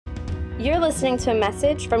You're listening to a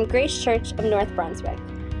message from Grace Church of North Brunswick,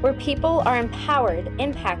 where people are empowered,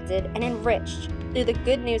 impacted, and enriched through the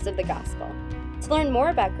good news of the gospel. To learn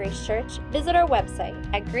more about Grace Church, visit our website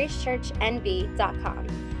at gracechurchnb.com.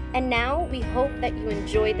 And now we hope that you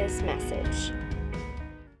enjoy this message.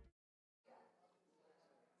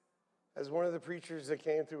 As one of the preachers that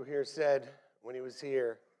came through here said when he was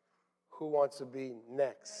here, who wants to be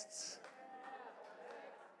next?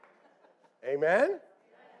 Amen?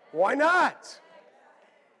 Why not?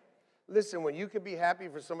 Listen, when you can be happy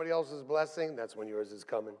for somebody else's blessing, that's when yours is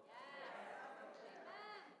coming.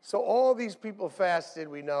 So all these people fasted,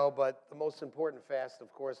 we know, but the most important fast,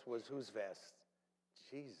 of course, was whose fast?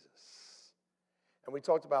 Jesus. And we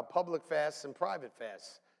talked about public fasts and private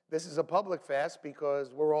fasts. This is a public fast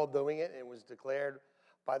because we're all doing it, and it was declared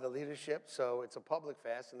by the leadership, so it's a public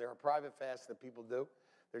fast, and there are private fasts that people do.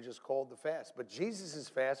 They're just called the fast. But Jesus'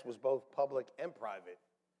 fast was both public and private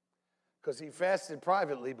because he fasted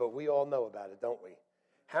privately, but we all know about it, don't we?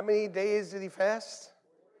 How many days did he fast?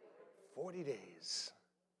 40 days.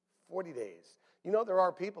 40 days. You know, there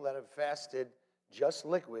are people that have fasted just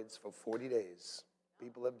liquids for 40 days.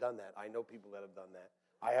 People have done that. I know people that have done that.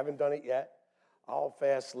 I haven't done it yet. I'll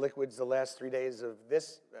fast liquids the last 3 days of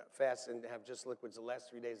this fast and have just liquids the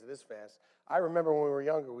last 3 days of this fast. I remember when we were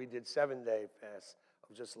younger, we did 7-day fasts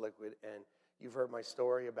of just liquid, and you've heard my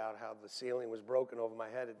story about how the ceiling was broken over my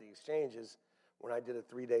head at the exchanges when I did a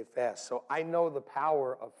 3-day fast. So I know the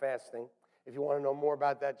power of fasting. If you want to know more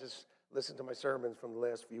about that, just listen to my sermons from the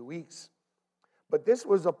last few weeks. But this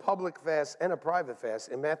was a public fast and a private fast.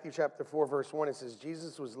 In Matthew chapter 4, verse 1, it says,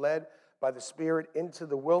 Jesus was led by the Spirit into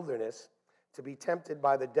the wilderness to be tempted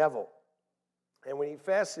by the devil. And when he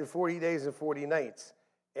fasted 40 days and 40 nights,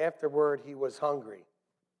 afterward he was hungry.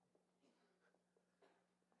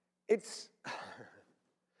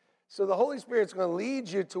 So the Holy Spirit's going to lead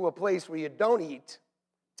you to a place where you don't eat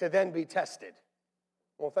to then be tested.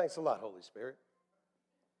 Well, thanks a lot, Holy Spirit.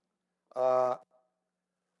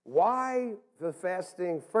 Why the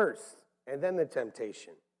fasting first and then the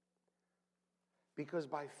temptation? Because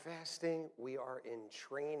by fasting, we are in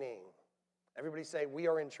training. Everybody say, we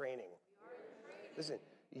are in training. Listen,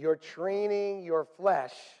 you're training your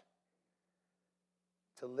flesh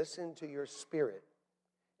to listen to your spirit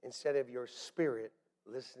instead of your spirit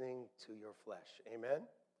listening to your flesh. Amen?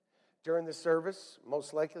 During the service,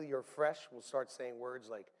 most likely your flesh will start saying words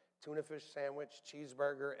like tuna fish sandwich,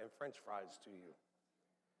 cheeseburger, and french fries to you.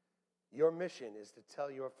 Your mission is to tell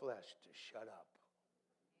your flesh to shut up.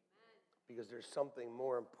 Because there's something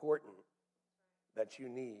more important that you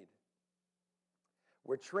need.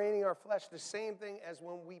 We're training our flesh the same thing as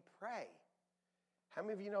when we pray. How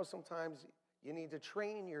many of you know sometimes you need to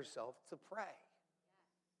train yourself to pray?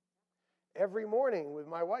 Every morning with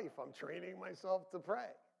my wife, I'm training myself to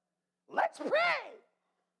pray. Let's pray,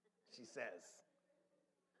 she says.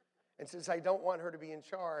 And since I don't want her to be in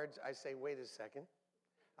charge, I say, wait a second.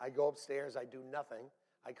 I go upstairs, I do nothing.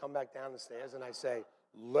 I come back down the stairs and I say,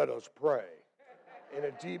 let us pray in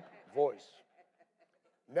a deep voice.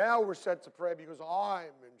 Now we're set to pray because I'm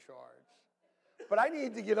in charge. But I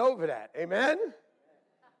need to get over that, amen?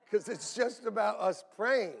 Because it's just about us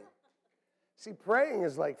praying. See, praying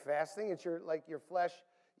is like fasting. It's your flesh.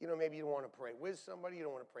 You know, maybe you don't want to pray with somebody. You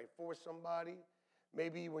don't want to pray for somebody.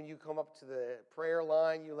 Maybe when you come up to the prayer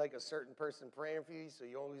line, you like a certain person praying for you, so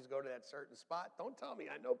you always go to that certain spot. Don't tell me.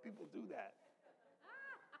 I know people do that.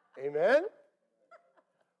 Amen?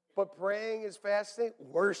 But praying is fasting.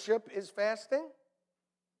 Worship is fasting.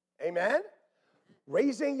 Amen?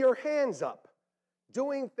 Raising your hands up.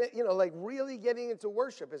 Doing, like really getting into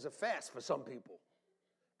worship is a fast for some people.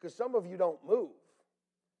 Because some of you don't move.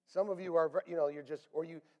 Some of you are, this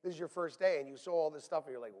is your first day and you saw all this stuff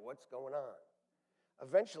and you're like, what's going on?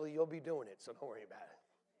 Eventually you'll be doing it, so don't worry about it.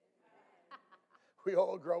 We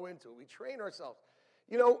all grow into it. We train ourselves.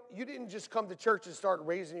 You know, you didn't just come to church and start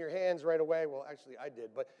raising your hands right away. Well, actually I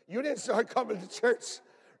did, but you didn't start coming to church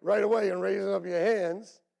right away and raising up your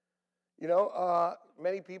hands. You know,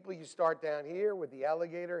 many people, you start down here with the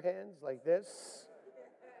alligator hands like this.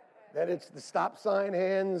 Then it's the stop sign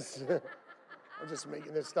hands. I'm just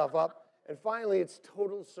making this stuff up. And finally, it's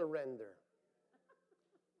total surrender.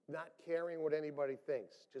 Not caring what anybody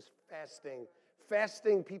thinks. Just fasting.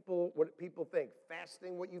 Fasting what people think.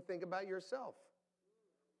 Fasting what you think about yourself.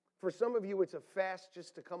 For some of you, it's a fast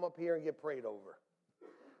just to come up here and get prayed over.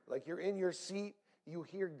 Like you're in your seat. You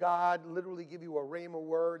hear God literally give you a rhema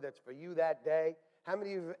word that's for you that day. How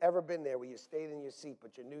many of you have ever been there where you stayed in your seat,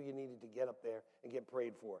 but you knew you needed to get up there and get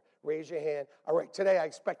prayed for? Raise your hand. All right, today I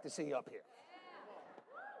expect to see you up here.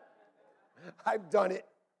 I've done it.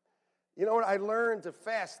 You know what? I learned to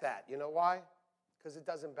fast that. You know why? Because it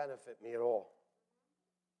doesn't benefit me at all.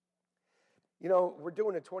 You know, we're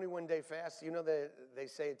doing a 21-day fast. You know that they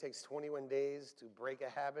say it takes 21 days to break a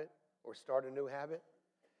habit or start a new habit?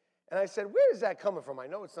 And I said, where is that coming from? I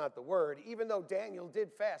know it's not the word, even though Daniel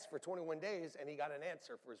did fast for 21 days and he got an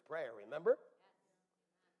answer for his prayer, remember?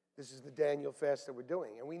 This is the Daniel fast that we're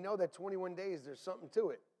doing. And we know that 21 days, there's something to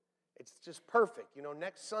it. It's just perfect. You know,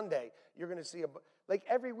 next Sunday, you're going to see, like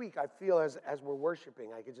every week I feel as we're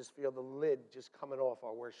worshiping, I could just feel the lid just coming off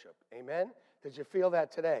our worship. Amen? Did you feel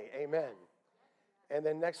that today? Amen. And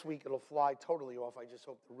then next week, it'll fly totally off. I just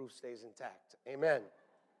hope the roof stays intact. Amen.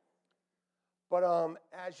 But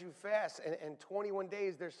as you fast, and 21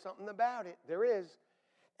 days, there's something about it. There is.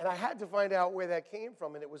 And I had to find out where that came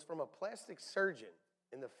from, and it was from a plastic surgeon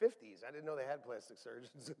in the 50s. I didn't know they had plastic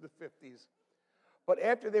surgeons in the 50s. But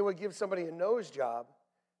after they would give somebody a nose job,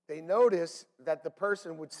 they noticed that the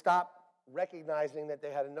person would stop recognizing that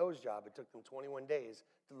they had a nose job. It took them 21 days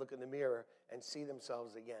to look in the mirror and see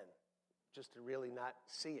themselves again, just to really not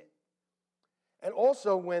see it. And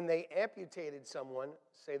also when they amputated someone,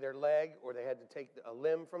 say their leg, or they had to take a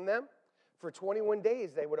limb from them, for 21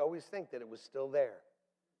 days they would always think that it was still there.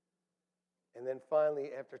 And then finally,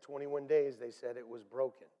 after 21 days, they said it was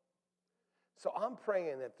broken. So I'm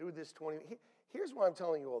praying that through this here's why I'm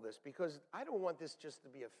telling you all this, because I don't want this just to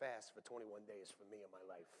be a fast for 21 days for me in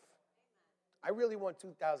my life. I really want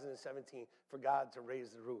 2017 for God to raise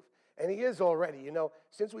the roof. And he is already. You know,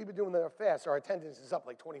 since we've been doing our fast, our attendance is up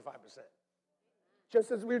like 25%.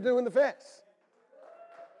 Just as we were doing the fast.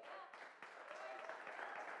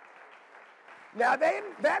 Now,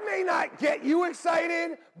 that may not get you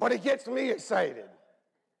excited, but it gets me excited.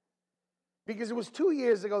 Because it was 2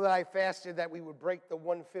 years ago that I fasted that we would break the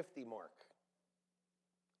 150 mark.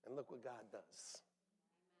 And look what God does.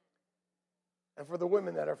 And for the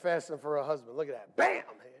women that are fasting for a husband, look at that. Bam!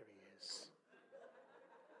 There he is.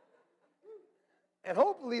 And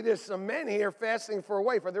hopefully there's some men here fasting for a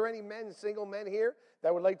wife. Are there any men, single men here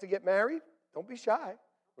that would like to get married? Don't be shy.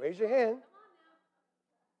 Raise your hand.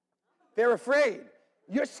 They're afraid.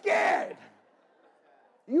 You're scared.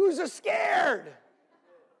 Yous are scared.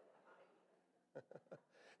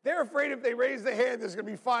 They're afraid if they raise their hand, there's going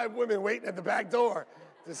to be 5 women waiting at the back door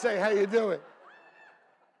to say, how you doing?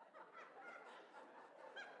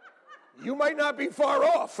 You might not be far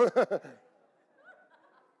off.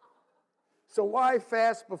 So why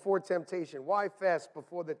fast before temptation? Why fast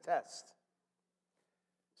before the test?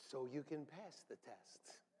 So you can pass the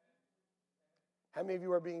test. How many of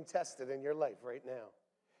you are being tested in your life right now?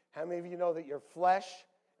 How many of you know that your flesh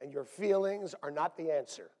and your feelings are not the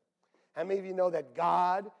answer? How many of you know that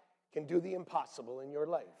God can do the impossible in your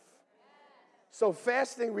life? So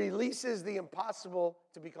fasting releases the impossible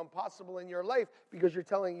to become possible in your life because you're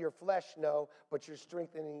telling your flesh no, but you're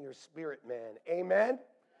strengthening your spirit, man. Amen?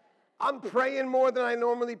 I'm praying more than I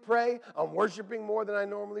normally pray. I'm worshiping more than I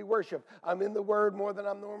normally worship. I'm in the Word more than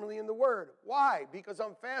I'm normally in the Word. Why? Because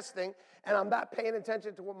I'm fasting and I'm not paying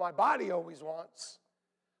attention to what my body always wants.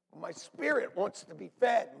 My spirit wants to be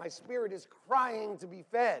fed. My spirit is crying to be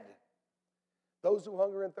fed. Those who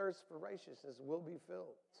hunger and thirst for righteousness will be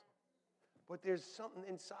filled. But there's something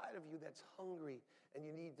inside of you that's hungry, and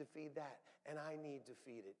you need to feed that, and I need to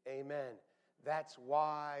feed it. Amen. That's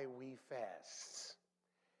why we fast.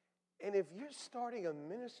 And if you're starting a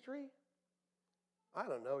ministry, I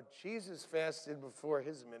don't know, Jesus fasted before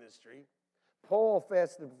his ministry. Paul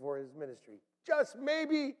fasted before his ministry. Just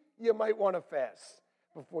maybe you might want to fast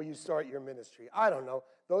before you start your ministry. I don't know.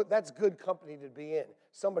 Though that's good company to be in.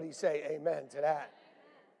 Somebody say amen to that.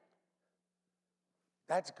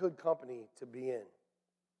 That's good company to be in.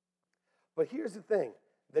 But here's the thing.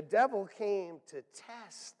 The devil came to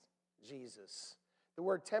test Jesus. The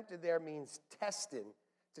word tempted there means tested,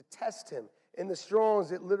 to test him. In the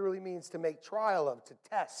Strong's, it literally means to make trial of, to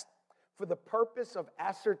test, for the purpose of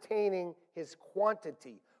ascertaining his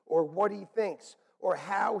quantity or what he thinks or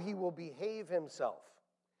how he will behave himself.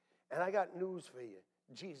 And I got news for you.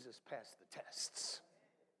 Jesus passed the tests.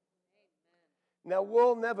 Now,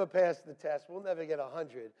 we'll never pass the test. We'll never get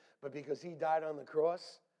 100. But because he died on the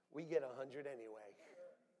cross, we get 100 anyway.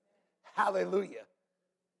 Hallelujah.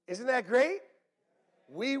 Isn't that great?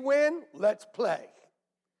 We win. Let's play.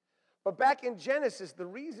 But back in Genesis, the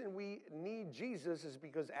reason we need Jesus is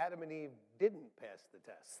because Adam and Eve didn't pass the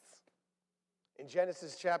tests. In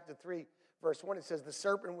Genesis chapter 3, verse 1, it says, the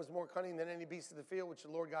serpent was more cunning than any beast of the field which the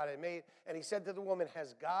Lord God had made. And he said to the woman,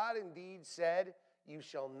 has God indeed said, you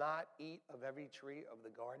shall not eat of every tree of the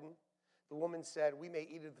garden? The woman said, we may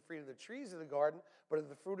eat of the fruit of the trees of the garden, but of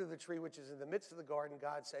the fruit of the tree which is in the midst of the garden,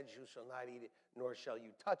 God said, you shall not eat it, nor shall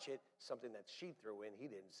you touch it, something that she threw in. He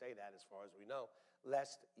didn't say that as far as we know,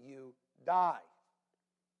 lest you die.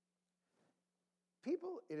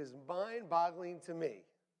 People, it is mind-boggling to me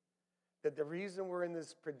that the reason we're in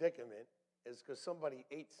this predicament is because somebody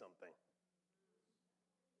ate something.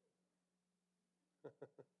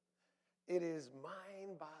 It is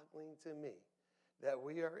mind-boggling to me that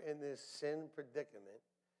we are in this sin predicament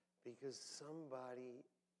because somebody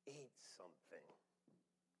ate something.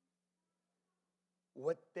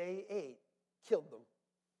 What they ate killed them.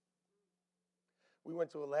 We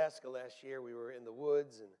went to Alaska last year. We were in the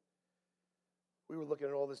woods, and we were looking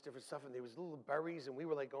at all this different stuff, and there was little berries, and we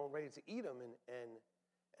were like going ready to eat them,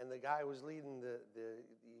 and the guy was leading the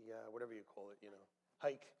whatever you call it,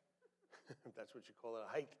 hike, if that's what you call it,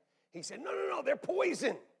 a hike. He said, no, they're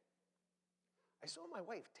poison. I saw my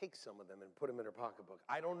wife take some of them and put them in her pocketbook.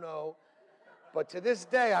 I don't know, but to this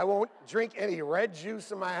day, I won't drink any red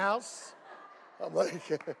juice in my house. I'm like,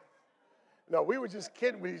 no, we were just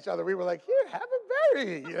kidding with each other. We were like, here, have a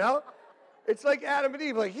berry, It's like Adam and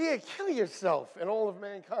Eve, like, here, kill yourself and all of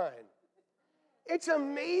mankind. It's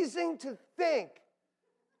amazing to think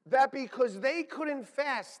that because they couldn't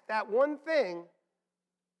fast that one thing,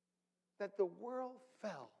 that the world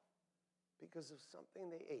fell because of something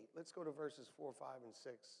they ate. Let's go to verses 4, 5, and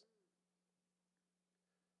 6.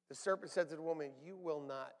 The serpent said to the woman, you will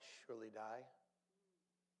not surely die.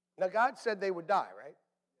 Now, God said they would die, right?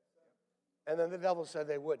 And then the devil said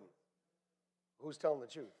they wouldn't. Who's telling the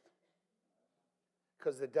truth?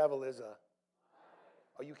 Because the devil is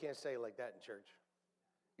oh, you can't say it like that in church.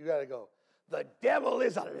 You got to go, the devil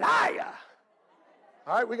is a liar.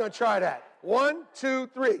 All right, we're going to try that. 1, 2,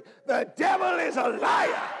 3. The devil is a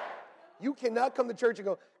liar. You cannot come to church and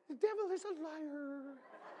go, the devil is a liar.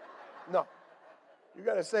 No. You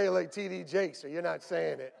got to say it like T.D. Jakes, or you're not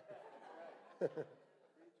saying it.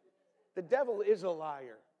 The devil is a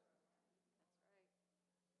liar.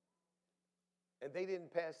 And they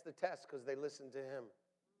didn't pass the test because they listened to him.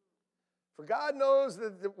 For God knows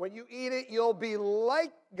that when you eat it, you'll be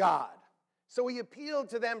like God. So he appealed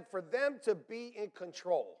to them for them to be in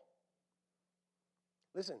control.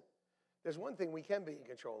 Listen, there's one thing we can be in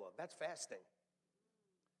control of. That's fasting.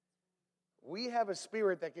 We have a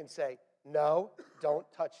spirit that can say, no, don't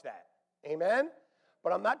touch that. Amen?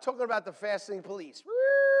 But I'm not talking about the fasting police.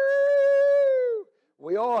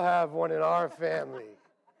 We all have one in our family.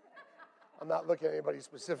 I'm not looking at anybody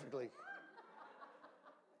specifically.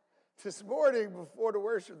 This morning, before the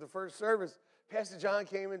worship, the first service, Pastor John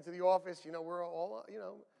came into the office. We're all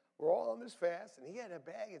on this fast, and he had a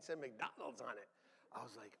bag that said McDonald's on it. I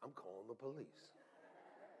was like, I'm calling the police.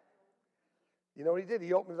 You know what he did?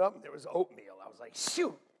 He opened it up, and there was oatmeal. I was like,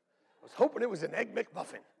 shoot. I was hoping it was an Egg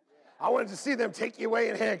McMuffin. I wanted to see them take you away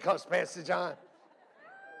in handcuffs, Pastor John.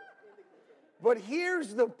 But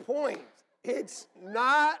here's the point. It's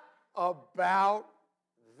not about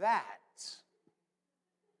that.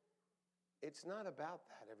 It's not about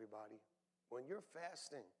that, everybody. When you're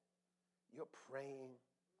fasting, you're praying,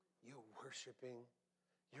 you're worshiping,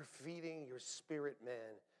 you're feeding your spirit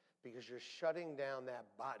man because you're shutting down that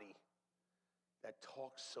body that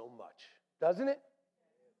talks so much. Doesn't it?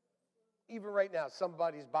 Even right now,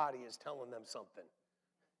 somebody's body is telling them something.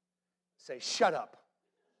 Say, shut up.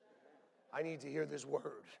 I need to hear this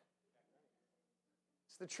word.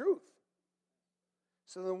 It's the truth.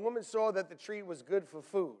 So the woman saw that the tree was good for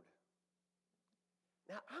food.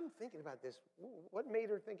 Now, I'm thinking about this. What made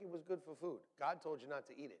her think it was good for food? God told you not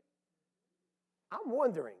to eat it. I'm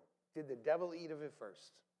wondering, did the devil eat of it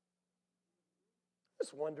first?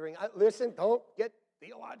 Just wondering. Listen, don't get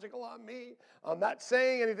theological on me. I'm not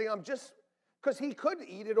saying anything. I'm just, because he could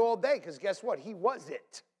eat it all day, because guess what? He was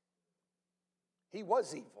it. He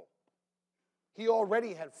was evil. He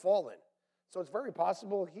already had fallen. So it's very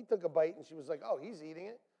possible he took a bite and she was like, oh, he's eating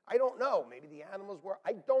it. I don't know. Maybe the animals were.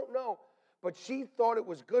 I don't know. But she thought it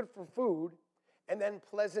was good for food and then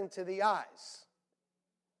pleasant to the eyes.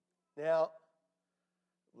 Now,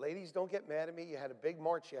 ladies, don't get mad at me. You had a big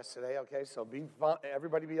march yesterday, okay? So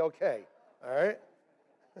everybody be okay, all right?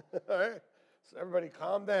 All right? So everybody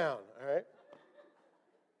calm down, all right?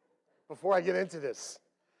 Before I get into this,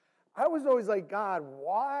 I was always like, God,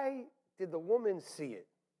 why did the woman see it?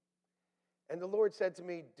 And the Lord said to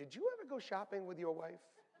me, did you ever go shopping with your wife?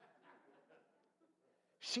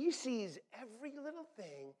 She sees every little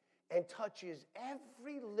thing and touches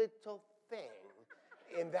every little thing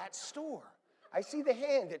in that store. I see the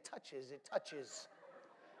hand, it touches.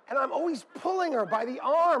 And I'm always pulling her by the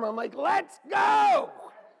arm. I'm like, let's go.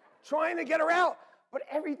 Trying to get her out. But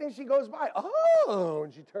everything she goes by, oh,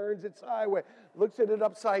 and she turns it sideways, looks at it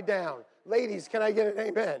upside down. Ladies, can I get an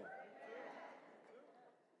amen?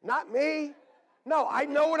 Not me. No, I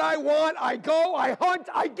know what I want. I go, I hunt,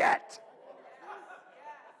 I get.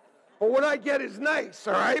 But what I get is nice,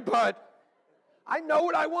 all right? But I know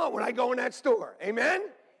what I want when I go in that store. Amen?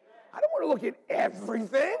 I don't want to look at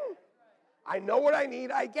everything. I know what I need.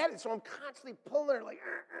 I get it. So I'm constantly pulling her like,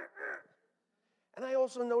 And I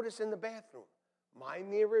also notice in the bathroom, my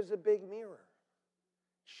mirror is a big mirror.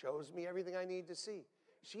 Shows me everything I need to see.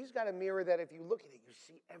 She's got a mirror that if you look at it, you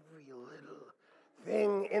see every little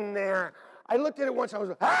thing in there. I looked at it once. I was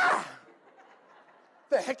like,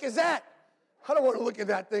 the heck is that? I don't want to look at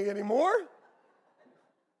that thing anymore.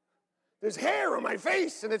 There's hair on my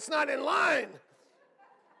face and it's not in line.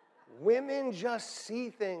 Women just see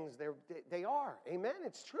things. They are. Amen.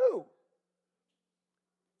 It's true.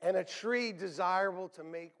 And a tree desirable to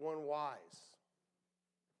make one wise.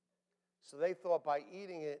 So they thought by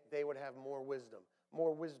eating it, they would have more wisdom.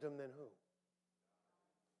 More wisdom than who?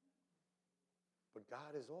 But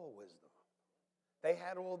God is all wisdom. They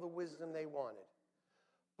had all the wisdom they wanted.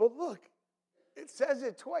 But look, it says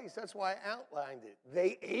it twice. That's why I outlined it.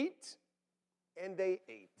 They ate and they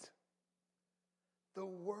ate. The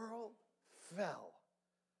world fell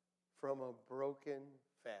from a broken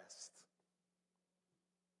fast.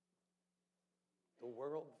 The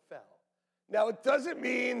world fell. Now, it doesn't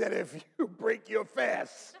mean that if you break your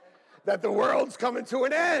fast, that the world's coming to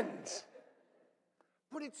an end.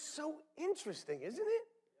 But it's so interesting, isn't it?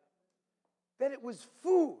 That it was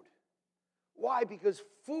food. Why? Because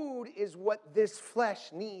food is what this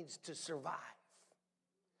flesh needs to survive.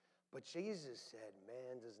 But Jesus said,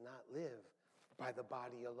 man does not live by the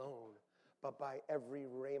body alone, but by every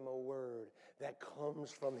rhema word that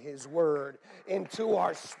comes from his word into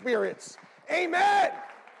our spirits. Amen.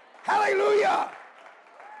 Hallelujah.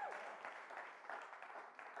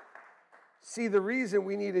 See, the reason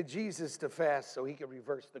we needed Jesus to fast so he could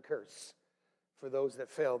reverse the curse for those that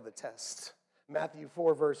failed the test. Matthew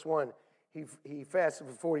 4, verse 1, he fasted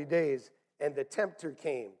for 40 days, and the tempter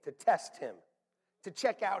came to test him, to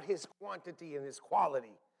check out his quantity and his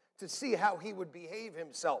quality, to see how he would behave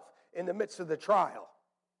himself in the midst of the trial.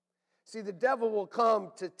 See, the devil will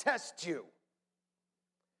come to test you.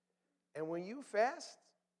 And when you fast,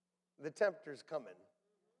 the tempter's coming.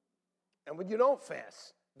 And when you don't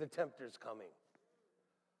fast, the tempter's coming.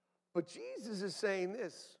 But Jesus is saying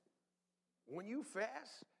this: when you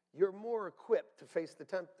fast, you're more equipped to face the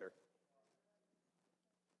tempter.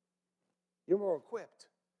 You're more equipped.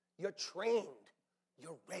 You're trained.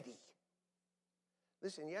 You're ready.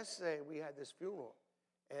 Listen, yesterday we had this funeral,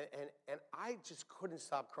 and I just couldn't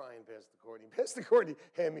stop crying, Pastor Courtney. Pastor Courtney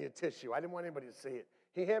handed me a tissue. I didn't want anybody to see it.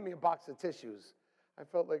 He handed me a box of tissues. I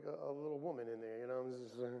felt like a little woman in there, you know.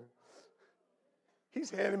 He's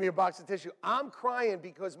handing me a box of tissue. I'm crying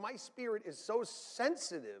because my spirit is so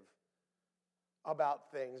sensitive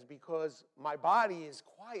about things because my body is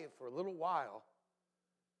quiet for a little while,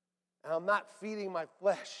 and I'm not feeding my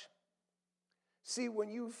flesh. See, when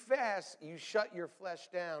you fast, you shut your flesh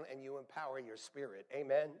down and you empower your spirit.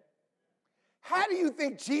 Amen? How do you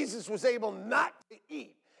think Jesus was able not to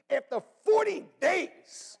eat after 40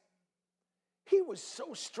 days? He was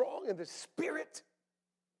so strong in the spirit.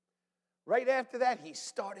 Right after that, he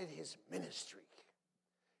started his ministry.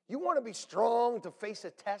 You want to be strong to face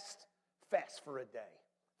a test? Fast for a day.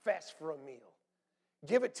 Fast for a meal.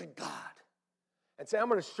 Give it to God. And say, I'm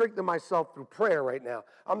going to strengthen myself through prayer right now.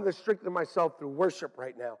 I'm going to strengthen myself through worship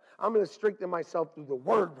right now. I'm going to strengthen myself through the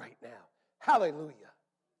word right now. Hallelujah.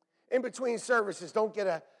 In between services, don't get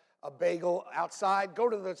a bagel outside. Go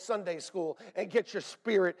to the Sunday school and get your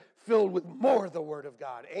spirit filled with more of the word of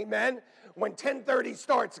God. Amen. When 10:30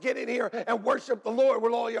 starts, get in here and worship the Lord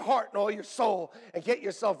with all your heart and all your soul and get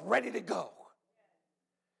yourself ready to go.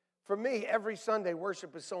 For me, every Sunday,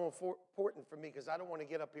 worship is so important for me because I don't want to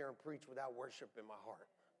get up here and preach without worship in my heart.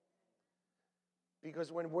 Because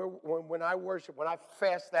when I worship, when I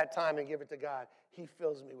fast that time and give it to God, he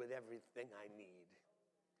fills me with everything I need.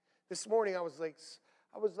 This morning, I was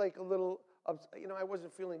like a little, I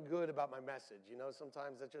wasn't feeling good about my message.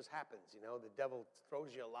 Sometimes that just happens. The devil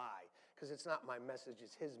throws you a lie because it's not my message,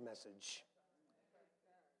 it's his message.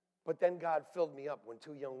 But then God filled me up when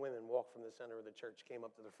two young women walked from the center of the church, came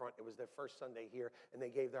up to the front. It was their first Sunday here, and they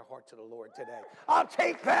gave their heart to the Lord today. I'll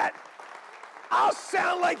take that. I'll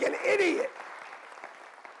sound like an idiot.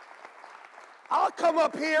 I'll come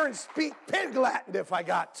up here and speak pig Latin if I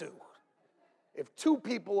got to. If two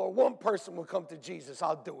people or one person will come to Jesus,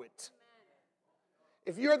 I'll do it.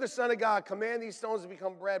 if you're the Son of God, command these stones to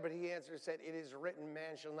become bread. But he answered and said, it is written,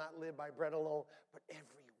 man shall not live by bread alone, but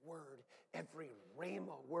every word, every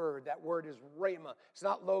rhema word. That word is rhema. It's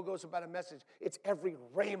not logos about a message. It's every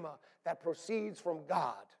rhema that proceeds from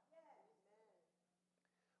God.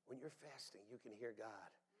 When you're fasting, you can hear God.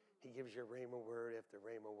 He gives you rhema word after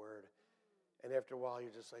rhema word. And after a while,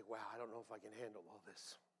 you're just like, wow, I don't know if I can handle all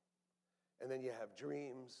this. And then you have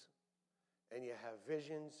dreams and you have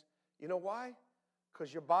visions. You know why?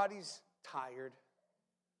 Because your body's tired,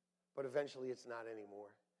 but eventually it's not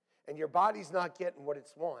anymore. And your body's not getting what it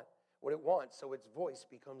wants, so its voice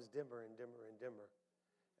becomes dimmer and dimmer and dimmer.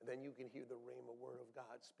 And then you can hear the rhema word of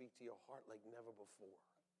God speak to your heart like never before.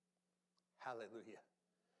 Hallelujah.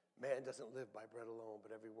 Man doesn't live by bread alone,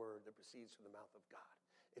 but every word that proceeds from the mouth of God.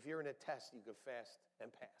 If you're in a test, you could fast and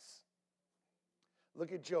pass.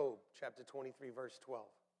 Look at Job, chapter 23, verse 12.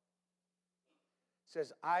 It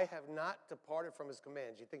says, I have not departed from his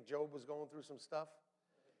commands. You think Job was going through some stuff?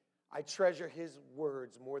 I treasure his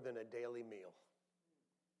words more than a daily meal.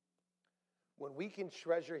 When we can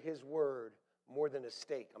treasure his word more than a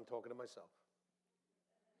steak, I'm talking to myself,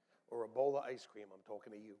 or a bowl of ice cream, I'm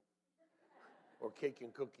talking to you, or cake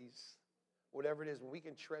and cookies, whatever it is, when we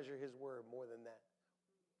can treasure his word more than that,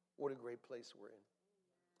 what a great place we're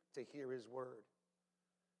in to hear his word,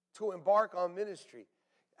 to embark on ministry.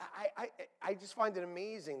 I just find it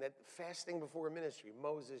amazing that fasting before ministry,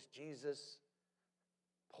 Moses, Jesus,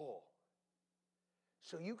 Paul.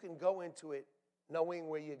 So you can go into it knowing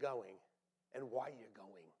where you're going and why you're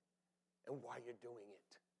going and why you're doing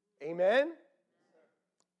it. Amen?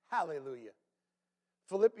 Hallelujah.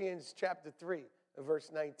 Philippians chapter 3 and verse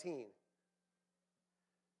 19.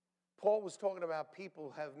 Paul was talking about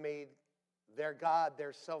people have made their God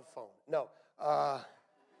their cell phone. No, I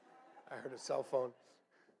heard a cell phone.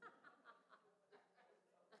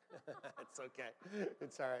 It's okay.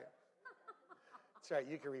 It's all right. It's all right.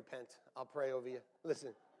 You can repent. I'll pray over you. Listen,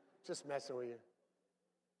 just messing with you.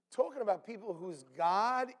 Talking about people whose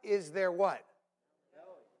God is their what?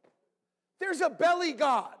 There's a belly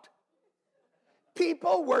God.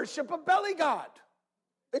 People worship a belly God.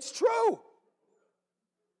 It's true.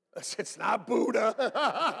 It's not Buddha.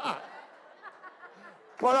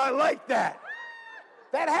 But I like that.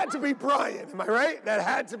 That had to be Brian. Am I right? That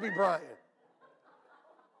had to be Brian.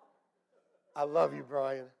 I love you,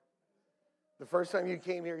 Brian. The first time you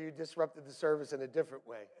came here, you disrupted the service in a different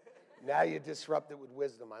way. Now you disrupt it with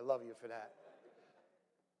wisdom. I love you for that.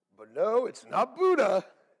 But no, it's not Buddha.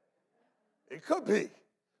 It could be.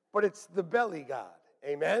 But it's the belly God.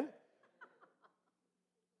 Amen?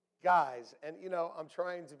 Guys, and I'm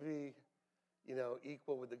trying to be,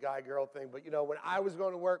 equal with the guy-girl thing. But, when I was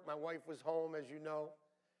going to work, my wife was home, as you know.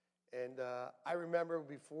 And I remember it'd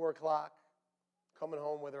be 4 o'clock, coming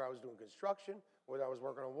home, whether I was doing construction, whether I was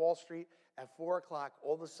working on Wall Street. At 4 o'clock,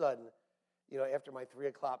 all of a sudden, after my 3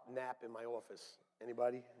 o'clock nap in my office.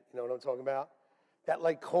 Anybody? You know what I'm talking about?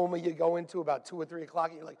 That coma you go into about 2 or 3 o'clock,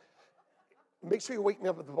 and you're like, make sure you wake me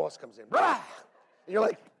up if the boss comes in. Blah! And you're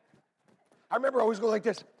like, I remember always going like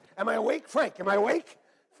this. Am I awake? Frank, am I awake?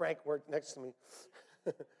 Frank worked next to me.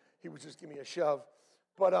 He would just give me a shove.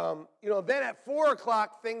 But, then at 4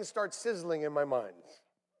 o'clock, things start sizzling in my mind.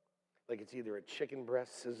 Like it's either a chicken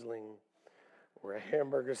breast sizzling or a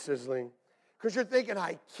hamburger sizzling. Because you're thinking,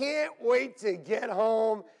 I can't wait to get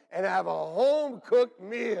home and have a home-cooked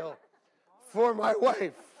meal for my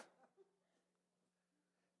wife.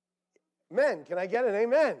 Men, can I get an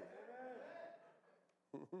amen?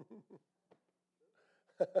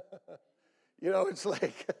 It's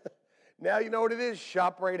like, now you know what it is?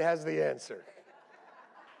 ShopRite has the answer.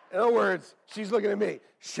 In other words, she's looking at me.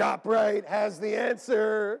 ShopRite has the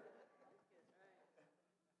answer.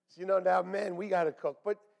 So, now, men, we got to cook.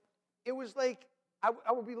 But it was like,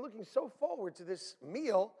 I would be looking so forward to this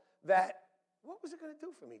meal that, what was it going to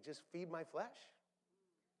do for me? Just feed my flesh?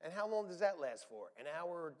 And how long does that last for? An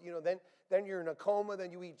hour, then you're in a coma,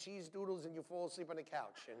 then you eat cheese doodles and you fall asleep on the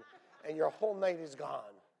couch. And your whole night is gone,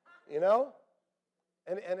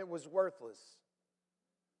 And it was worthless.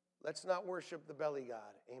 Let's not worship the belly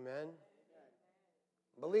God. Amen?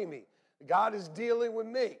 Believe me, God is dealing with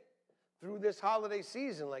me through this holiday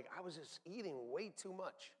season. Like, I was just eating way too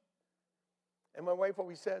much. And my wife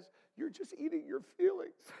always says, you're just eating your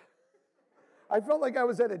feelings. I felt like I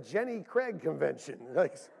was at a Jenny Craig convention.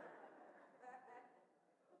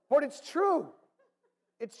 But it's true.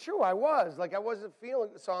 It's true, I was. I wasn't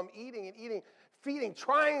feeling, so I'm eating and eating, feeding,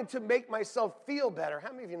 trying to make myself feel better.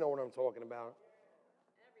 How many of you know what I'm talking about?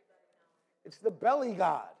 It's the belly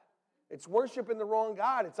God. It's worshiping the wrong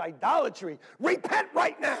God. It's idolatry. Repent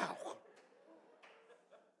right now.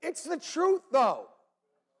 It's the truth, though.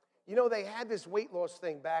 You know, they had this weight loss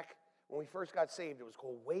thing back when we first got saved. It was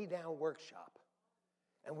called Way Down Workshop.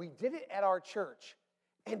 And we did it at our church.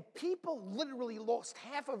 And people literally lost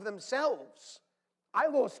half of themselves. I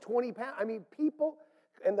lost 20 pounds. I mean, people,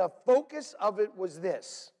 and the focus of it was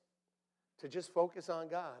this: to just focus on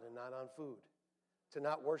God and not on food, to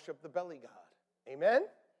not worship the belly god. Amen?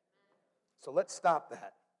 So let's stop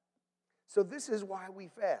that. So this is why we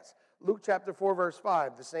fast. Luke chapter 4, verse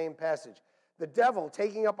 5, the same passage. The devil,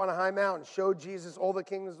 taking up on a high mountain, showed Jesus all the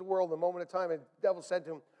kingdoms of the world in a moment of time. And the devil said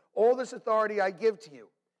to him, all this authority I give to you.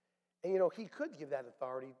 And, you know, he could give that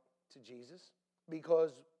authority to Jesus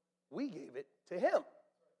because we gave it to him.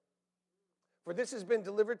 For this has been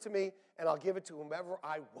delivered to me, and I'll give it to whomever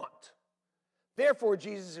I want. Therefore,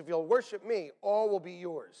 Jesus, if you'll worship me, all will be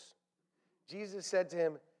yours. Jesus said to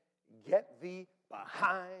him, get thee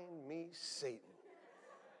behind me, Satan.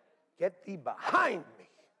 Get thee behind me.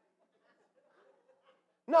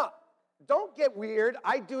 No, don't get weird.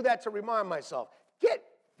 I do that to remind myself. Get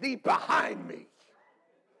thee behind me.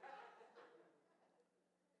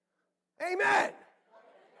 Amen.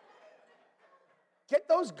 Get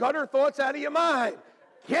those gutter thoughts out of your mind.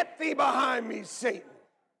 Get thee behind me, Satan.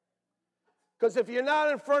 Because if you're not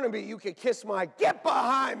in front of me, you can kiss my get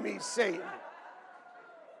behind me, Satan.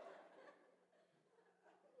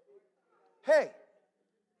 Hey,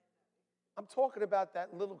 I'm talking about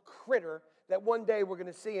that little critter that one day we're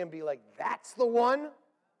going to see and be like, that's the one?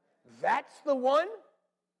 That's the one?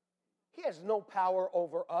 He has no power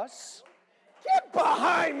over us. Get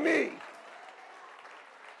behind me.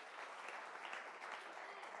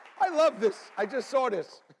 I love this. I just saw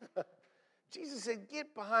this. Jesus said,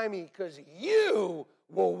 get behind me because you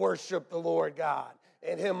will worship the Lord God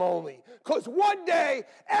and him only. Because one day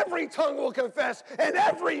every tongue will confess and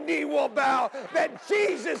every knee will bow that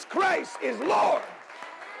Jesus Christ is Lord.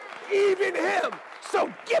 Even him.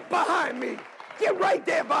 So get behind me. Get right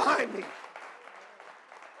there behind me.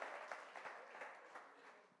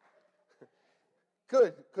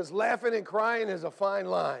 Good, because laughing and crying is a fine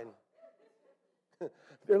line.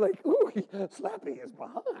 They're like, ooh, Slappy is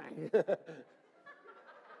behind.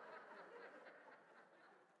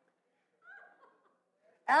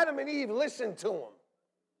 Adam and Eve listened to him.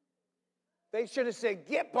 They should have said,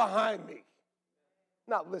 get behind me.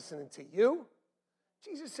 Not listening to you.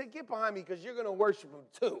 Jesus said, get behind me because you're going to worship him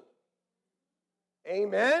too.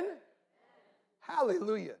 Amen?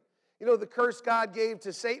 Hallelujah. You know, the curse God gave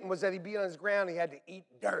to Satan was that he'd be on his ground. He had to eat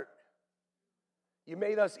dirt. You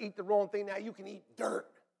made us eat the wrong thing. Now you can eat dirt.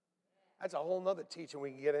 That's a whole nother teaching we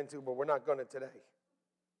can get into, but we're not going to today.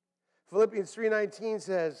 Philippians 3:19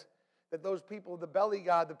 says that those people, the belly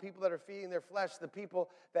god, the people that are feeding their flesh, the people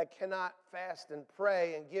that cannot fast and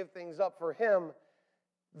pray and give things up for him,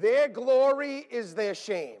 their glory is their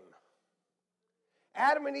shame.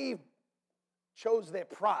 Adam and Eve chose their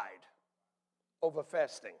pride over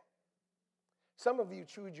fasting. Some of you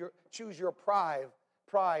choose your pride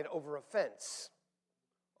over offense.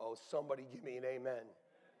 Oh, somebody give me an amen.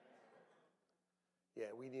 Yeah,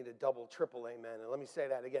 we need a double, triple amen. And let me say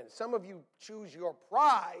that again. Some of you choose your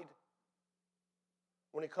pride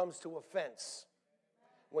when it comes to offense,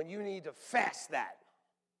 when you need to fast that.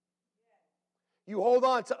 You hold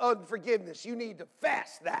on to unforgiveness. You need to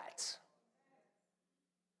fast that.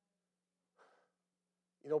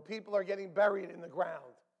 You know, people are getting buried in the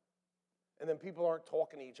ground, and then people aren't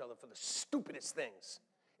talking to each other for the stupidest things.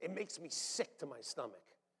 It makes me sick to my stomach.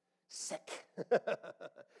 Sick.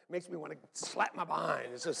 Makes me want to slap my behind.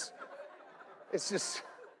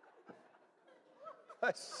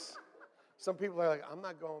 Some people are like, I'm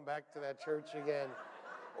not going back to that church again.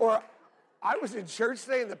 Or I was in church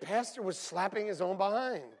today and the pastor was slapping his own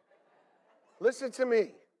behind. Listen to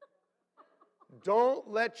me. Don't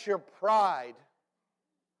let your pride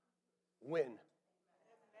win.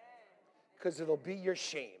 Because it'll be your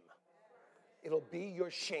shame. It'll be your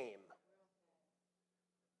shame.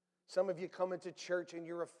 Some of you come into church and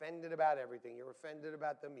you're offended about everything. You're offended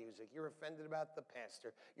about the music. You're offended about the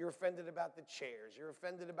pastor. You're offended about the chairs. You're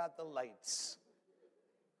offended about the lights.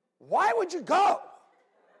 Why would you go?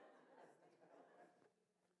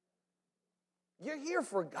 You're here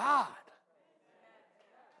for God.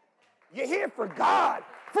 You're here for God,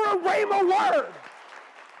 for a rhema word.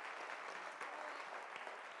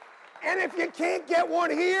 And if you can't get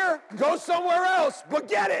one here, go somewhere else, but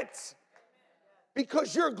get it.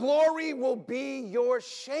 Because your glory will be your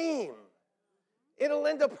shame. It'll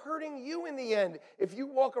end up hurting you in the end if you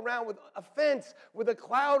walk around with offense, with a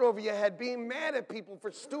cloud over your head, being mad at people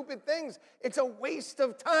for stupid things. It's a waste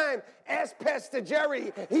of time. Ask Pastor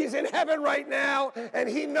Jerry. He's in heaven right now, and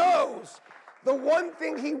he knows The one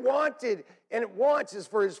thing he wanted and wants is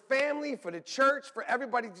for his family, for the church, for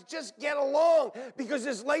everybody to just get along because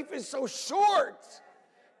his life is so short.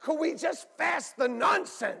 Could we just fast the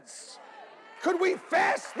nonsense? Could we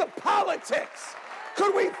fast the politics?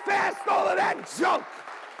 Could we fast all of that junk?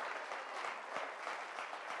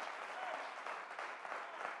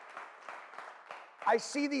 I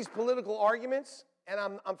see these political arguments, and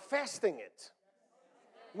I'm fasting it.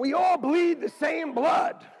 We all bleed the same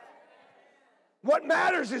blood. What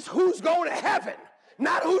matters is who's going to heaven,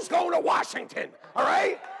 not who's going to Washington, all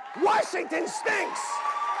right? Washington stinks.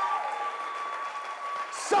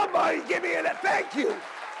 Somebody give me a thank you.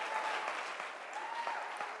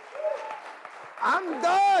 I'm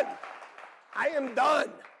done. I am done.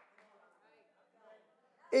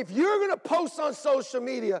 If you're going to post on social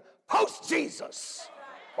media, post Jesus,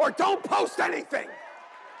 or don't post anything.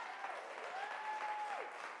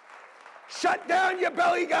 Shut down your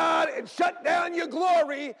belly God and shut down your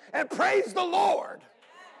glory and praise the Lord.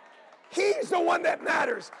 He's the one that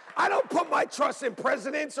matters. I don't put my trust in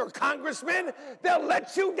presidents or congressmen. They'll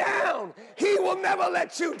let you down. He will never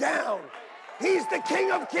let you down. He's the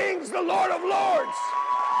King of Kings, the Lord of Lords.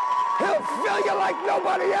 He'll fill you like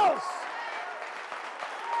nobody else.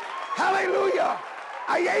 Hallelujah.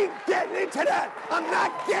 I ain't getting into that. I'm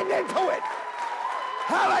not getting into it.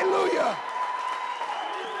 Hallelujah.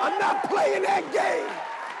 I'm not playing that game.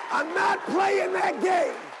 I'm not playing that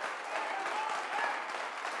game.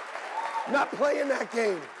 Not playing that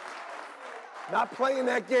game. Not playing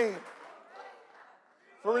that game.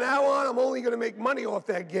 From now on, I'm only going to make money off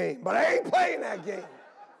that game, but I ain't playing that game.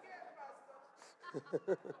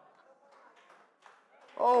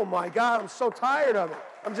 Oh my God, I'm so tired of it.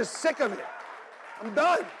 I'm just sick of it. I'm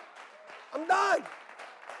done. I'm done.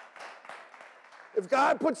 If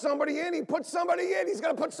God puts somebody in, he puts somebody in. He's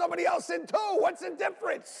going to put somebody else in too. What's the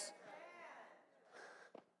difference?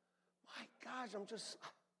 My gosh, I'm just...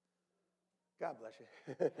 God bless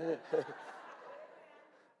you.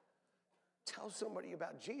 Tell somebody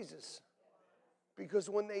about Jesus. Because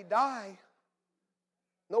when they die,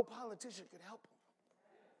 no politician could help them.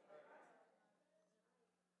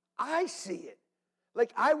 I see it.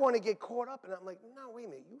 Like, I want to get caught up, and I'm like, no, wait a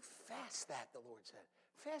minute. You fast that, the Lord said.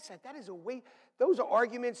 Fast that. That is a way. Those are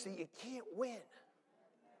arguments that you can't win.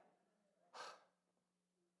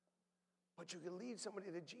 But you can lead somebody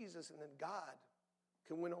to Jesus, and then God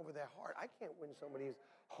can win over their heart. I can't win somebody's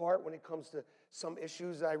heart when it comes to some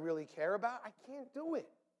issues that I really care about. I can't do it.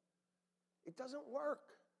 It doesn't work.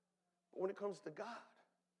 But when it comes to God,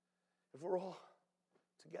 if we're all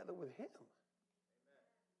together with him.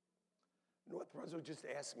 North Brunswick just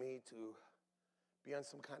asked me to be on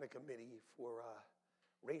some kind of committee for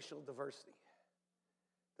racial diversity.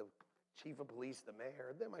 The chief of police, the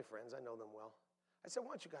mayor, they're my friends. I know them well. I said, why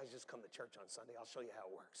don't you guys just come to church on Sunday? I'll show you how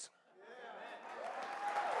it works.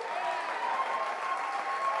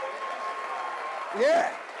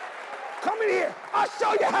 Yeah. Come in here. I'll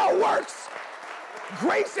show you how it works.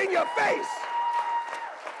 Grace in your face.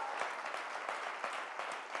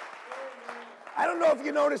 I don't know if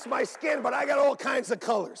you notice my skin, but I got all kinds of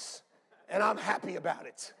colors, and I'm happy about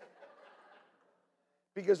it.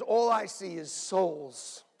 Because all I see is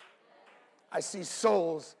souls. I see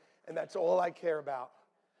souls, and that's all I care about.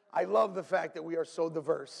 I love the fact that we are so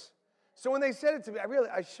diverse. So when they said it to me,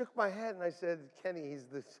 I shook my head, and I said, Kenny, he's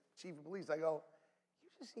the chief of police. I go, you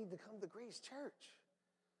just need to come to Grace Church.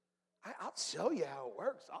 I'll show you how it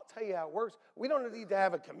works. I'll tell you how it works. We don't need to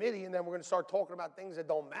have a committee, and then we're going to start talking about things that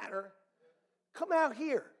don't matter. Come out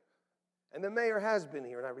here. And the mayor has been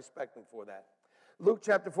here, and I respect him for that. Luke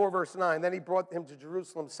chapter 4, verse 9. Then he brought him to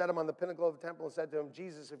Jerusalem, set him on the pinnacle of the temple, and said to him,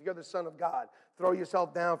 Jesus, if you're the Son of God, throw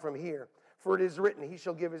yourself down from here. For it is written, he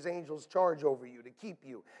shall give his angels charge over you to keep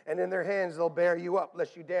you. And in their hands they'll bear you up,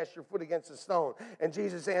 lest you dash your foot against a stone. And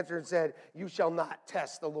Jesus answered and said, you shall not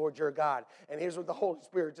test the Lord your God. And here's what the Holy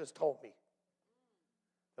Spirit just told me.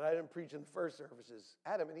 That I didn't preach in the first services.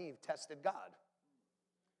 Adam and Eve tested God.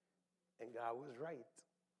 And God was right.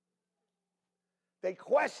 They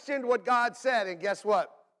questioned what God said, and guess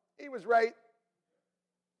what? He was right.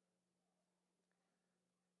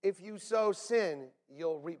 If you sow sin,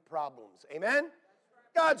 you'll reap problems. Amen?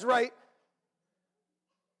 God's right.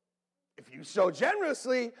 If you sow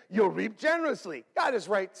generously, you'll reap generously. God is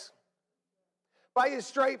right. By his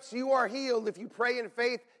stripes, you are healed. If you pray in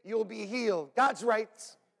faith, you'll be healed. God's right.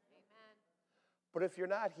 Amen. But if you're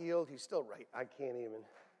not healed, he's still right. I can't even.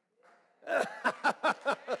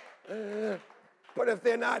 But if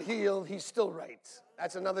they're not healed, he's still right.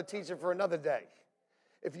 That's another teaching for another day.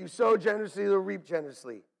 If you sow generously, you'll reap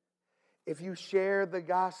generously. If you share the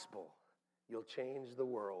gospel, you'll change the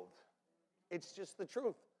world. It's just the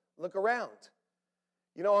truth. Look around.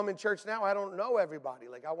 You know, I'm in church now. I don't know everybody.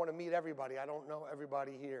 Like, I want to meet everybody. I don't know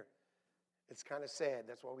everybody here. It's kind of sad.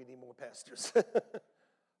 That's why we need more pastors.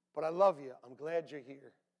 But I love you. I'm glad you're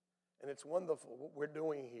here. And it's wonderful what we're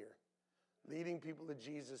doing here. Leading people to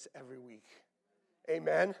Jesus every week.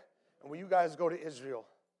 Amen. And when you guys go to Israel,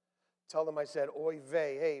 tell them I said, oy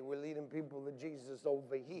vey, hey, we're leading people to Jesus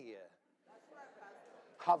over here.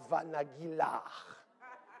 Havana Gila.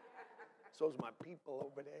 So's my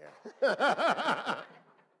people over there.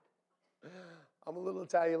 I'm a little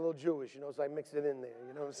Italian, a little Jewish, you know, so I mix it in there,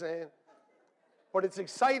 you know what I'm saying? But it's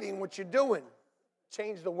exciting what you're doing.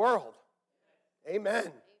 Change the world. Amen.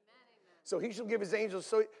 Amen. So he shall give his angels.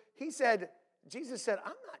 So he said, Jesus said,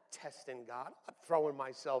 I'm not testing God. I'm not throwing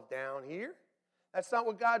myself down here. That's not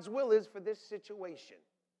what God's will is for this situation.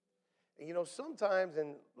 And you know, sometimes,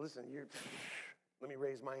 and listen, let me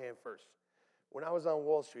raise my hand first. When I was on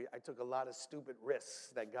Wall Street, I took a lot of stupid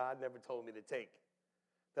risks that God never told me to take.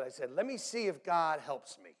 That I said, let me see if God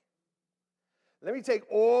helps me. Let me take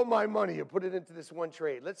all my money and put it into this one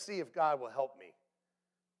trade. Let's see if God will help me.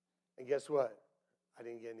 And guess what? I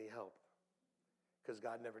didn't get any help because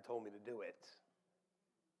God never told me to do it.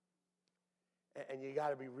 And you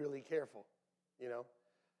got to be really careful, you know.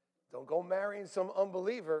 Don't go marrying some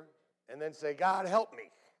unbeliever and then say, God, help me.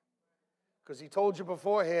 Because he told you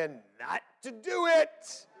beforehand not to do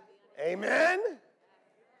it. Amen?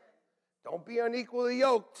 Don't be unequally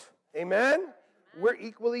yoked. Amen? We're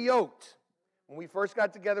equally yoked. When we first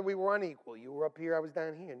got together, we were unequal. You were up here, I was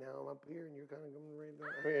down here. Now I'm up here, and you're kind of coming right down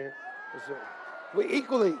here. We're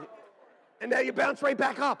equally. And now you bounce right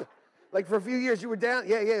back up. Like for a few years, you were down.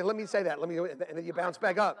 Yeah, let me say that. And then you bounce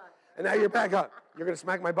back up. And now you're back up. You're going to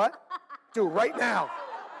smack my butt? Do it right now.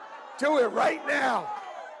 Do it right now.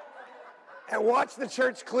 And watch the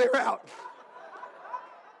church clear out.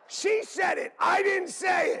 She said it. I didn't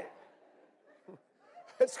say it.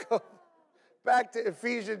 Let's go back to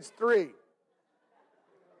Ephesians 3.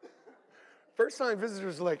 First time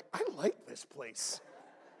visitors are like, I like this place.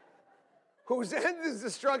 Whose end is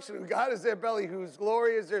destruction, who God is their belly, whose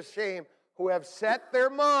glory is their shame, who have set their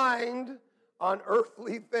mind on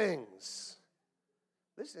earthly things.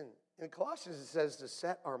 Listen, in Colossians it says to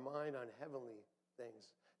set our mind on heavenly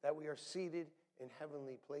things, that we are seated in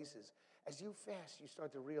heavenly places. As you fast, you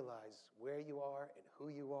start to realize where you are and who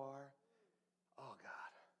you are. Oh, God.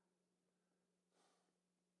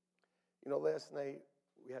 You know, last night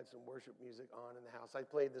we had some worship music on in the house. I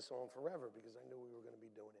played this song forever because I knew we were going to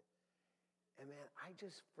be doing it. And man, I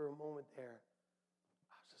just, for a moment there,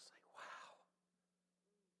 I was just like, wow.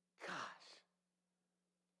 Gosh,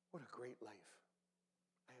 what a great life.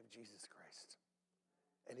 I have Jesus Christ.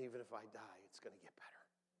 And even if I die, it's going to get better.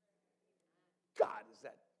 God, is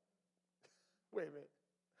that, wait a minute.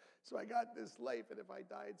 So I got this life, and if I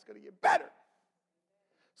die, it's going to get better.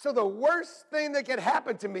 So the worst thing that could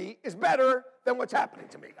happen to me is better than what's happening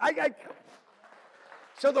to me.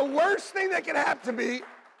 So the worst thing that could happen to me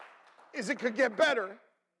is it could get better.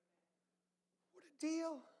 What a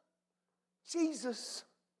deal. Jesus,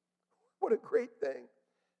 what a great thing.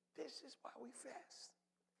 This is why we fast.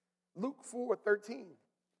 Luke 4:13.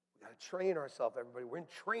 We got to train ourselves, everybody. We're in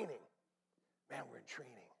training. Man, we're in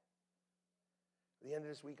training. At the end of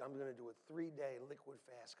this week, I'm going to do a 3-day liquid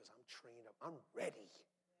fast because I'm trained up. I'm ready.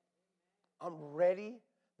 I'm ready.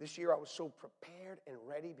 This year I was so prepared and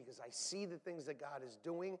ready because I see the things that God is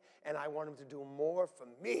doing, and I want him to do more for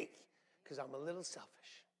me because I'm a little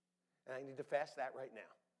selfish. And I need to fast that right now.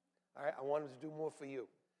 All right? I want him to do more for you,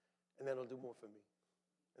 and then he'll do more for me.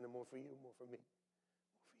 And then more for you, more for me. More for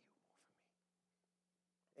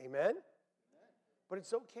you, more for me. Amen? But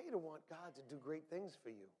it's okay to want God to do great things for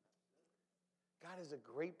you. God has a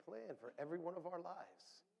great plan for every one of our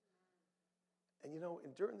lives. And you know,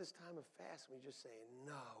 and during this time of fast, we just say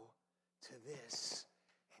no to this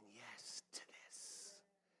and yes to this,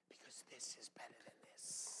 because this is better than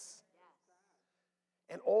this.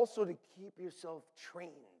 And also to keep yourself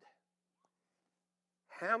trained.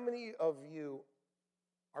 How many of you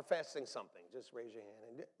are fasting something? Just raise your hand.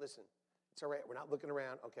 And listen, it's all right. We're not looking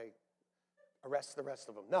around. Okay, arrest the rest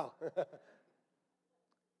of them. No.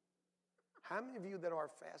 How many of you that are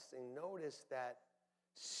fasting notice that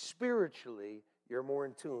spiritually you're more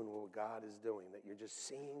in tune with what God is doing, that you're just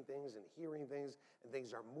seeing things and hearing things, and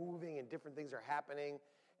things are moving and different things are happening?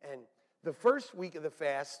 And the first week of the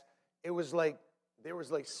fast, it was like there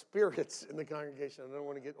was like spirits in the congregation. I don't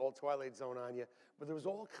want to get all Twilight Zone on you, but there was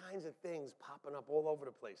all kinds of things popping up all over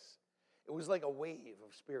the place. It was like a wave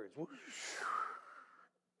of spirits.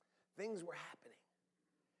 Things were happening.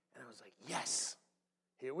 And I was like, yes,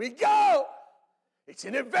 here we go. It's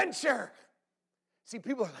an adventure. See,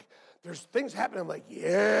 people are like, there's things happening. I'm like,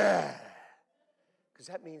 yeah. Because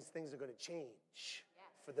that means things are going to change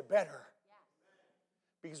for the better.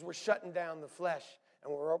 Because we're shutting down the flesh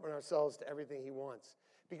and we're opening ourselves to everything he wants.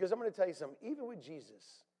 Because I'm going to tell you something, even with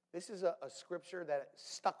Jesus, this is a scripture that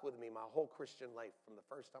stuck with me my whole Christian life from the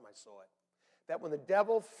first time I saw it. That when the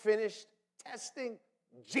devil finished testing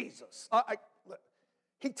Jesus,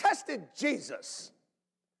 he tested Jesus.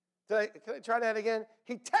 Can I try that again?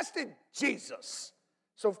 He tested Jesus.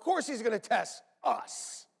 So of course he's going to test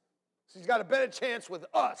us. So he's got a better chance with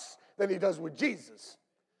us than he does with Jesus.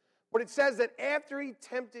 But it says that after he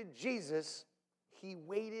tempted Jesus, he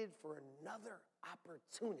waited for another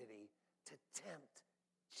opportunity to tempt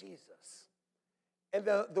Jesus. And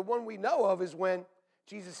the one we know of is when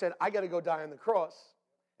Jesus said, I got to go die on the cross.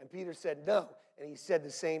 And Peter said, no. And he said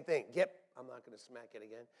the same thing. I'm not going to smack it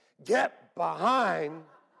again. Get behind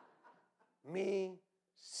me,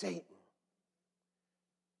 Satan.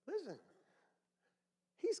 Listen,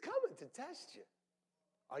 he's coming to test you.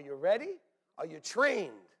 Are you ready? Are you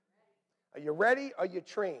trained? Are you ready? Are you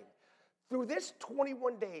trained? Through this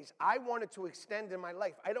 21 days, I wanted to extend in my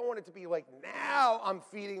life. I don't want it to be like, now I'm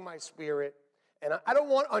feeding my spirit. And I don't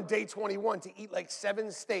want on day 21 to eat like 7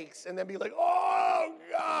 steaks and then be like, oh,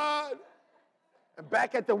 God. And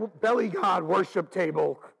back at the belly God worship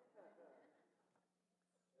table.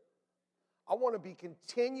 I want to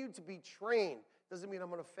continue to be trained. Doesn't mean I'm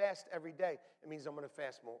going to fast every day. It means I'm going to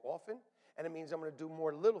fast more often. And it means I'm going to do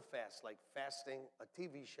more little fasts, like fasting a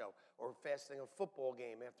TV show, or fasting a football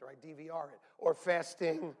game after I DVR it, or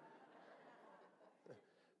fasting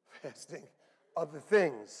other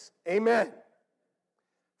things. Amen.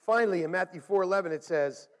 Finally, in Matthew 4:11, it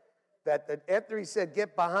says that after he said,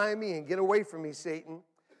 get behind me and get away from me, Satan,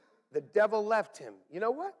 the devil left him. You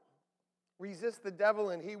know what? Resist the devil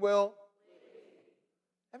and he will.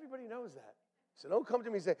 Everybody knows that. So don't come to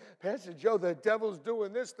me and say, Pastor Joe, the devil's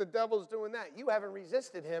doing this, the devil's doing that. You haven't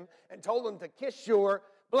resisted him and told him to kiss your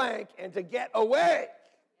blank and to get away.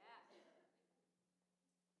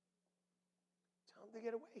 Tell him to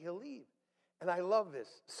get away. He'll leave. And I love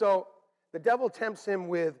this. So the devil tempts him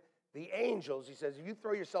with the angels. He says, if you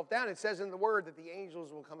throw yourself down, it says in the word that the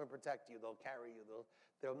angels will come and protect you. They'll carry you.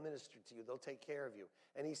 They'll minister to you. They'll take care of you.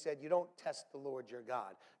 And he said, you don't test the Lord your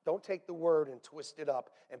God. Don't take the word and twist it up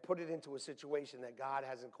and put it into a situation that God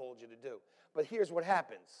hasn't called you to do. But here's what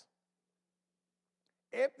happens.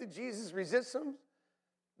 After Jesus resists him,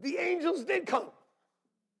 the angels did come.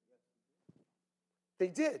 They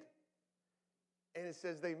did. And it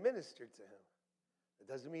says they ministered to him. It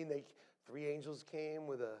doesn't mean 3 angels came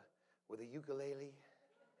with a ukulele,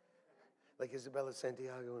 like Isabella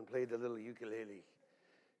Santiago, and played the little ukulele.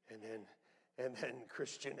 And then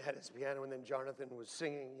Christian had his piano, and then Jonathan was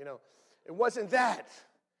singing. You know, it wasn't that.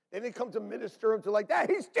 They didn't come to minister him to like that.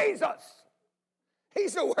 He's Jesus.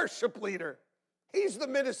 He's a worship leader. He's the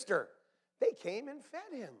minister. They came and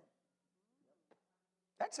fed him.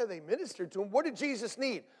 That's how they ministered to him. What did Jesus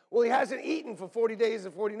need? Well, he hasn't eaten for 40 days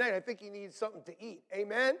and 40 nights. I think he needs something to eat.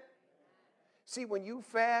 Amen? See, when you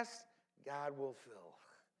fast, God will fill.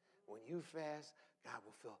 When you fast, God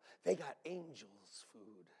will fill. They got angels'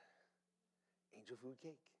 food. Angel food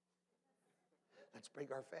cake. Let's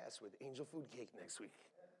break our fast with angel food cake next week.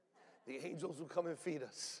 The angels will come and feed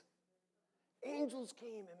us. Angels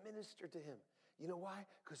came and ministered to him. You know why?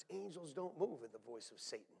 Because angels don't move at the voice of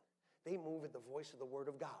Satan. They move at the voice of the word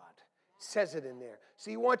of God. It says it in there. So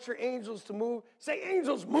you want your angels to move? Say,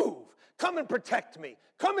 angels, move. Come and protect me.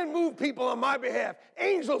 Come and move people on my behalf.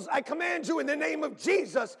 Angels, I command you in the name of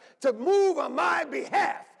Jesus to move on my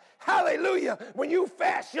behalf. Hallelujah. When you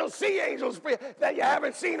fast, you'll see angels that you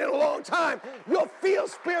haven't seen in a long time. You'll feel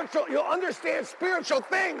spiritual. You'll understand spiritual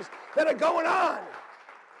things that are going on.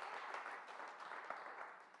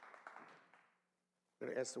 I'm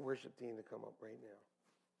going to ask the worship team to come up right now.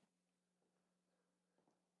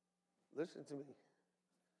 Listen to me.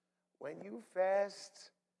 When you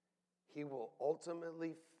fast, he will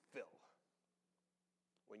ultimately fill.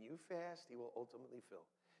 When you fast, he will ultimately fill.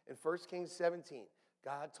 In 1 Kings 17,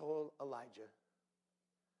 God told Elijah,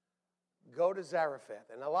 go to Zarephath.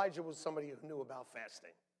 And Elijah was somebody who knew about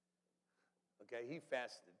fasting. Okay, he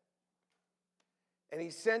fasted. And he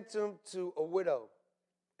sent him to a widow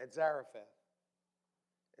at Zarephath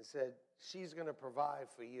and said, she's going to provide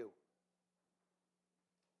for you.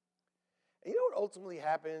 And you know what ultimately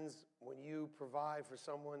happens when you provide for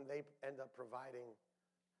someone? They end up providing.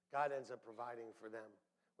 God ends up providing for them.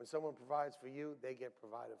 When someone provides for you, they get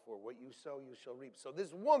provided for. What you sow, you shall reap. So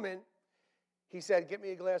this woman, he said, get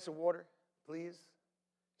me a glass of water, please.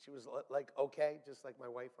 She was like, okay, just like my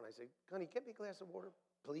wife when I say, honey, get me a glass of water,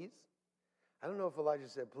 please. I don't know if Elijah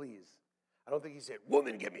said, please. I don't think he said,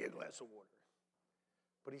 woman, get me a glass of water.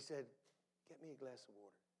 But he said, get me a glass of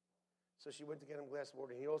water. So she went to get him a glass of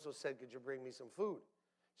water. He also said, could you bring me some food?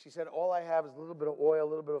 She said, all I have is a little bit of oil, a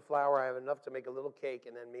little bit of flour. I have enough to make a little cake,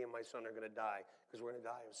 and then me and my son are going to die because we're going to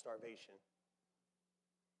die of starvation.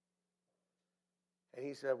 And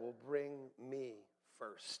he said, well, bring me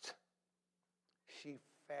first. She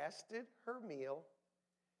fasted her meal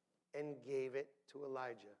and gave it to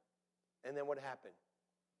Elijah. And then what happened?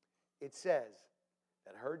 It says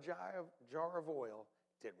that her jar of oil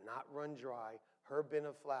did not run dry. Her bin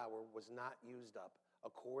of flour was not used up,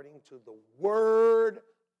 according to the word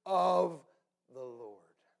of the Lord.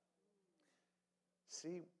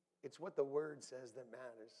 See, it's what the word says that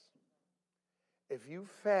matters. If you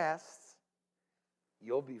fast,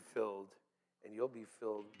 you'll be filled, and you'll be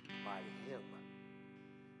filled by him.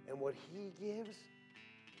 And what he gives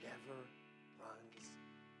never runs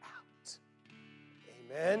out.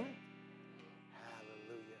 Amen?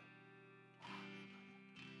 Hallelujah.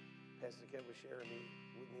 Hallelujah. Pastor Ken was sharing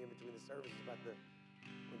with me in between the services about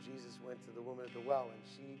when Jesus went to the woman at the well, and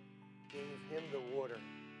she gave him the water,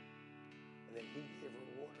 and then he gave her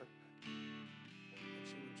water, and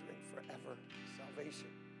she would drink forever. Salvation.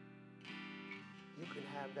 You can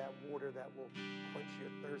have that water that will quench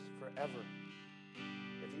your thirst forever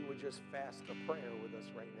if you would just fast a prayer with us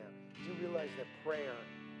right now. Do you realize that prayer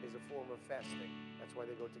is a form of fasting? That's why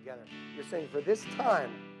they go together. You're saying, for this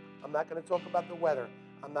time, I'm not going to talk about the weather.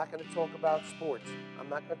 I'm not going to talk about sports. I'm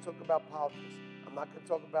not going to talk about politics. I'm not going to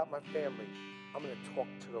talk about my family. I'm going to talk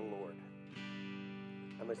to the Lord.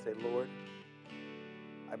 I'm going to say, Lord,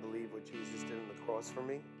 I believe what Jesus did on the cross for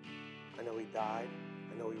me. I know he died.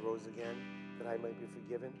 I know he rose again, that I might be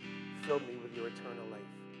forgiven. Fill me with your eternal life.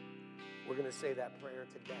 We're going to say that prayer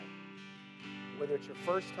today. Whether it's your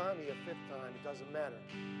first time or your fifth time, it doesn't matter.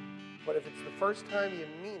 But if it's the first time you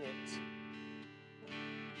mean it,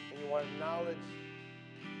 and you want to acknowledge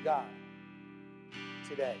God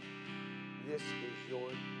today, this is your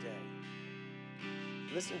day.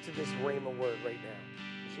 Listen to this rhema word right now.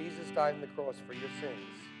 Jesus died on the cross for your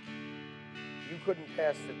sins. You couldn't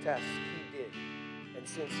pass the test. He did. And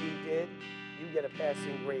since he did, you get a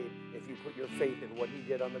passing grade if you put your faith in what he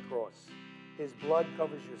did on the cross. His blood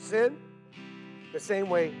covers your sin. The same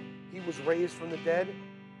way he was raised from the dead,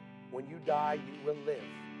 when you die, you will live.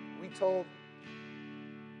 We told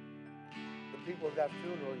the people of that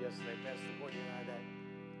funeral yesterday, Pastor Courtney and I, that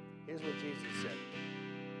here's what Jesus said.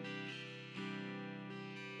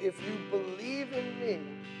 If you believe in me,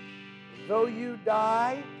 though you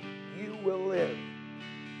die, you will live.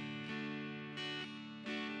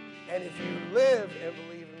 And if you live and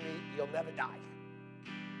believe in me, you'll never die.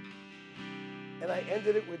 And I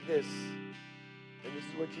ended it with this. And this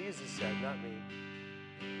is what Jesus said, not me.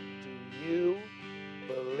 Do you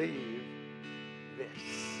believe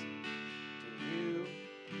this? Do you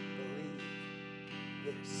believe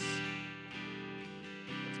this?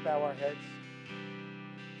 Let's bow our heads.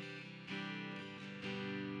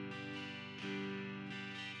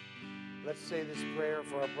 Let's say this prayer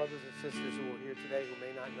for our brothers and sisters who are here today who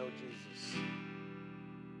may not know Jesus.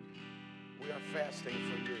 We are fasting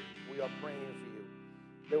for you. We are praying for you.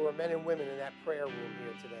 There were men and women in that prayer room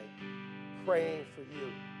here today praying for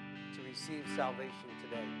you to receive salvation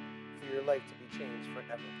today, for your life to be changed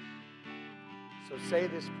forever. So say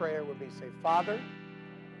this prayer with me. Say, Father,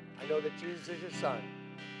 I know that Jesus is your son.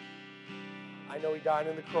 I know he died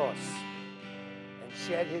on the cross and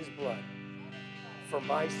shed his blood for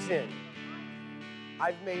my sin.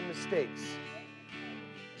 I've made mistakes.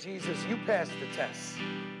 Jesus, you passed the test.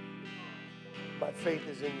 My faith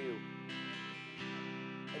is in you.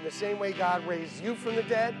 In the same way God raised you from the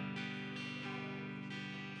dead,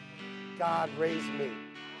 God raised me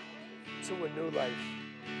to a new life.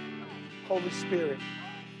 Holy Spirit,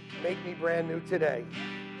 make me brand new today.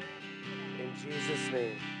 In Jesus'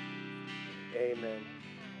 name, amen.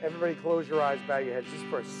 Everybody close your eyes, bow your heads just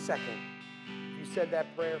for a second. If you said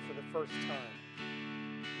that prayer for the first time,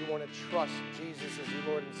 you want to trust Jesus as your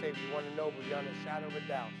Lord and Savior, you want to know beyond a shadow of a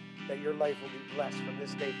doubt that your life will be blessed from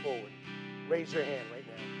this day forward, raise your hand right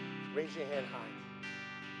now. Raise your hand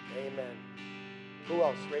high. Amen. Who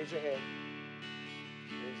else? Raise your hand.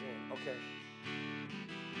 Raise your hand. Okay.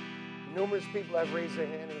 Numerous people have raised their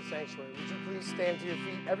hand in the sanctuary. Would you please stand to your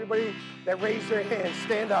feet? Everybody that raised their hand,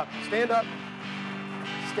 stand up. Stand up.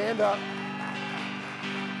 Stand up.